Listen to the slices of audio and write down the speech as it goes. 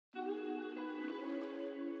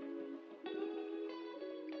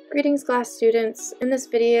Greetings class students. In this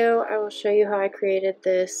video I will show you how I created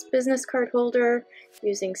this business card holder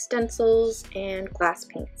using stencils and glass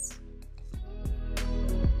paints.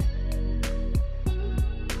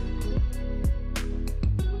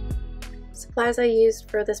 Supplies I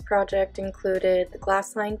used for this project included the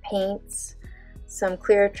glass line paints, some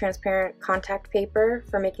clear transparent contact paper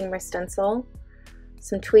for making my stencil,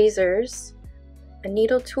 some tweezers, a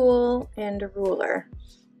needle tool, and a ruler.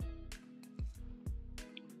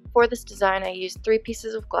 For this design I used 3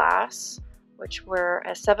 pieces of glass, which were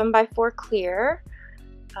a 7x4 clear,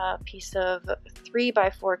 a piece of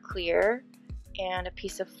 3x4 clear, and a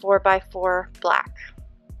piece of 4x4 black.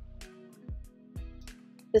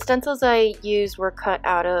 The stencils I used were cut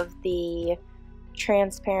out of the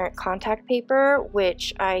transparent contact paper,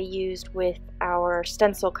 which I used with our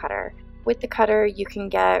stencil cutter. With the cutter you can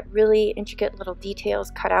get really intricate little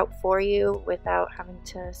details cut out for you without having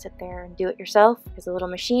to sit there and do it yourself, because a little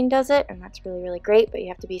machine does it, and that's really great, but you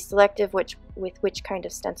have to be selective with which kind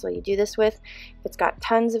of stencil you do this with. If it's got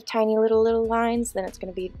tons of tiny little lines, then it's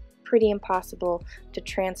going to be pretty impossible to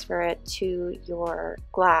transfer it to your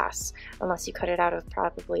glass unless you cut it out of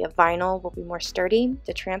probably a vinyl, will be more sturdy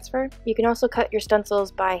to transfer. You can also cut your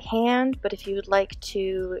stencils by hand, but if you would like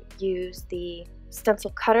to use the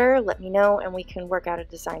stencil cutter, let me know and we can work out a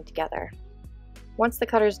design together. Once the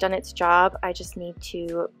cutter's done its job, I just need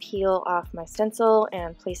to peel off my stencil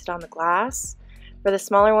and place it on the glass. For the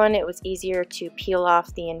smaller one, it was easier to peel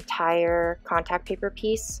off the entire contact paper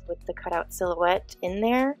piece with the cutout silhouette in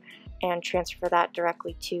there and transfer that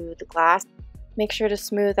directly to the glass. Make sure to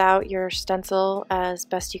smooth out your stencil as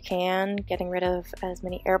best you can, getting rid of as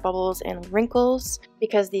many air bubbles and wrinkles,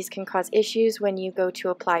 because these can cause issues when you go to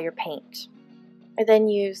apply your paint. I then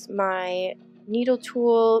use my needle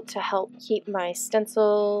tool to help keep my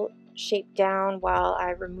stencil shape down while I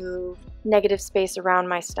remove negative space around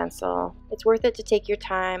my stencil. It's worth it to take your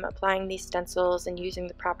time applying these stencils and using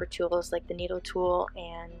the proper tools like the needle tool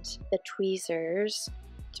and the tweezers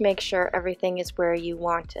to make sure everything is where you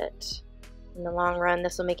want it. In the long run,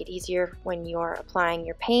 this will make it easier when you're applying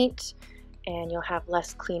your paint and you'll have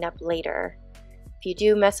less cleanup later. If you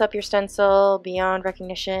do mess up your stencil beyond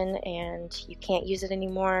recognition and you can't use it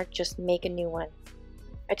anymore, just make a new one.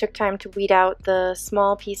 I took time to weed out the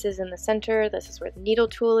small pieces in the center. This is where the needle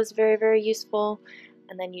tool is very useful,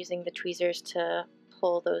 and then using the tweezers to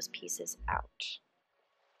pull those pieces out.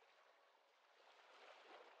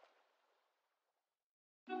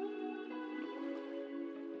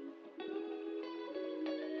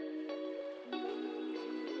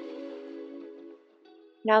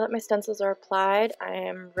 Now that my stencils are applied, I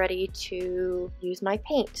am ready to use my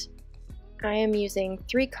paint. I am using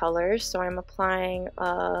 3 colors, so I'm applying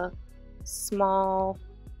a small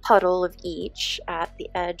puddle of each at the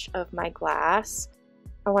edge of my glass.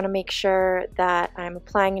 I want to make sure that I'm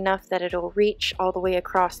applying enough that it'll reach all the way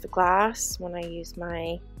across the glass when I use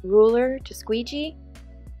my ruler to squeegee,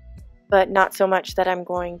 but not so much that I'm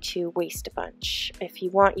going to waste a bunch. If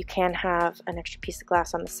you want, you can have an extra piece of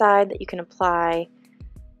glass on the side that you can apply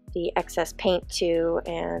the excess paint to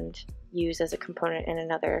and use as a component in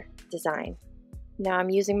another design. Now I'm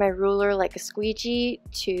using my ruler like a squeegee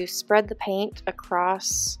to spread the paint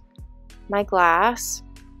across my glass,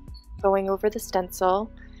 going over the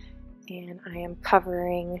stencil, and I am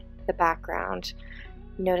covering the background.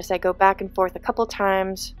 Notice I go back and forth a couple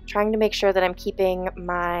times, trying to make sure that I'm keeping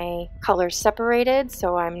my colors separated,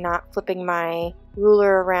 so I'm not flipping my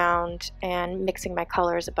ruler around and mixing my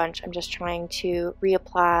colors a bunch. I'm just trying to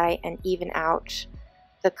reapply and even out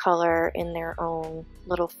the color in their own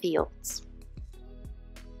little fields.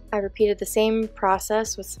 I repeated the same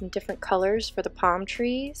process with some different colors for the palm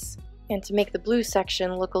trees. And to make the blue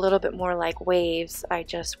section look a little bit more like waves, I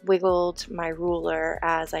just wiggled my ruler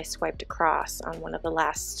as I swiped across on one of the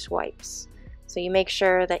last swipes. So you make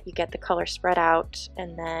sure that you get the color spread out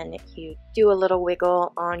and then you do a little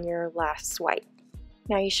wiggle on your last swipe.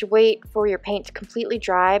 Now you should wait for your paint to completely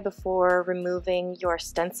dry before removing your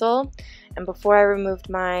stencil. And before I removed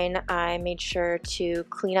mine, I made sure to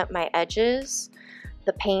clean up my edges.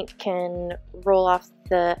 The paint can roll off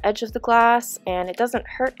the edge of the glass and it doesn't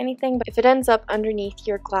hurt anything, but if it ends up underneath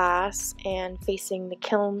your glass and facing the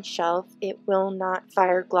kiln shelf, it will not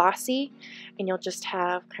fire glossy and you'll just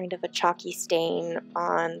have kind of a chalky stain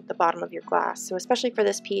on the bottom of your glass. So especially for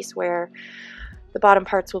this piece where the bottom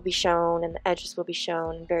parts will be shown and the edges will be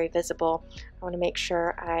shown and very visible, I want to make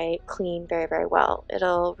sure I clean very well.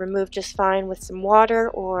 It'll remove just fine with some water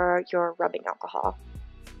or your rubbing alcohol.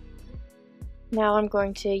 Now I'm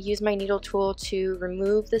going to use my needle tool to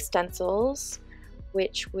remove the stencils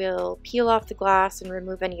which will peel off the glass and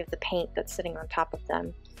remove any of the paint that's sitting on top of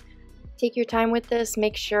them. Take your time with this.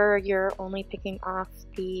 Make sure you're only picking off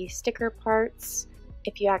the sticker parts.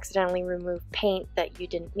 If you accidentally remove paint that you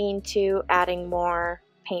didn't mean to, adding more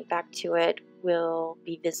paint back to it will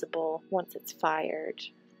be visible once it's fired.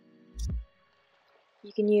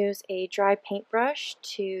 You can use a dry paintbrush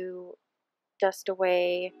to dust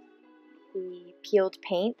away the peeled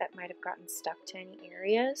paint that might have gotten stuck to any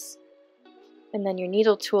areas. And then your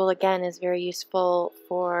needle tool again is very useful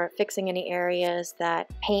for fixing any areas that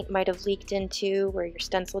paint might have leaked into, where your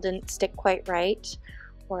stencil didn't stick quite right,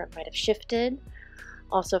 or it might have shifted.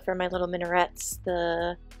 Also for my little minarets,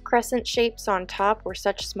 the crescent shapes on top were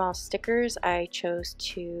such small stickers, I chose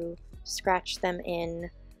to scratch them in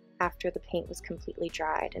after the paint was completely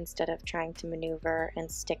dried instead of trying to maneuver and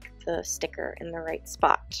stick the sticker in the right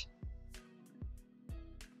spot.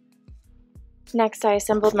 Next, I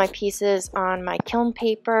assembled my pieces on my kiln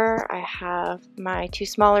paper. I have my two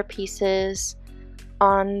smaller pieces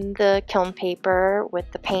on the kiln paper with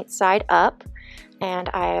the paint side up, and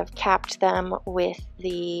I have capped them with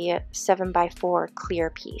the 7x4 clear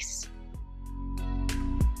piece.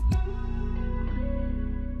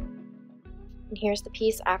 And here's the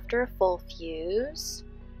piece after a full fuse.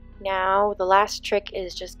 Now the last trick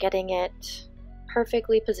is just getting it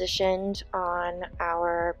perfectly positioned on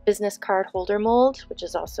our business card holder mold, which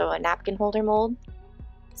is also a napkin holder mold.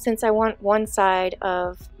 Since I want one side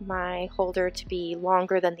of my holder to be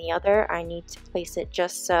longer than the other, I need to place it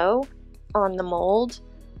just so on the mold.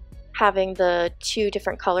 Having the two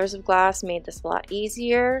different colors of glass made this a lot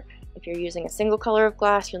easier. If you're using a single color of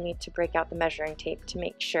glass, you'll need to break out the measuring tape to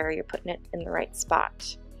make sure you're putting it in the right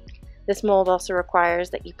spot. This mold also requires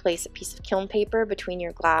that you place a piece of kiln paper between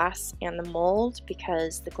your glass and the mold,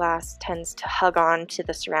 because the glass tends to hug on to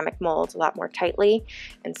the ceramic mold a lot more tightly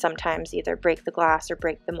and sometimes either break the glass or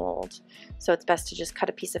break the mold. So it's best to just cut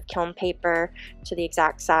a piece of kiln paper to the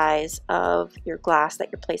exact size of your glass that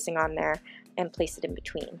you're placing on there and place it in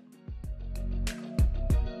between.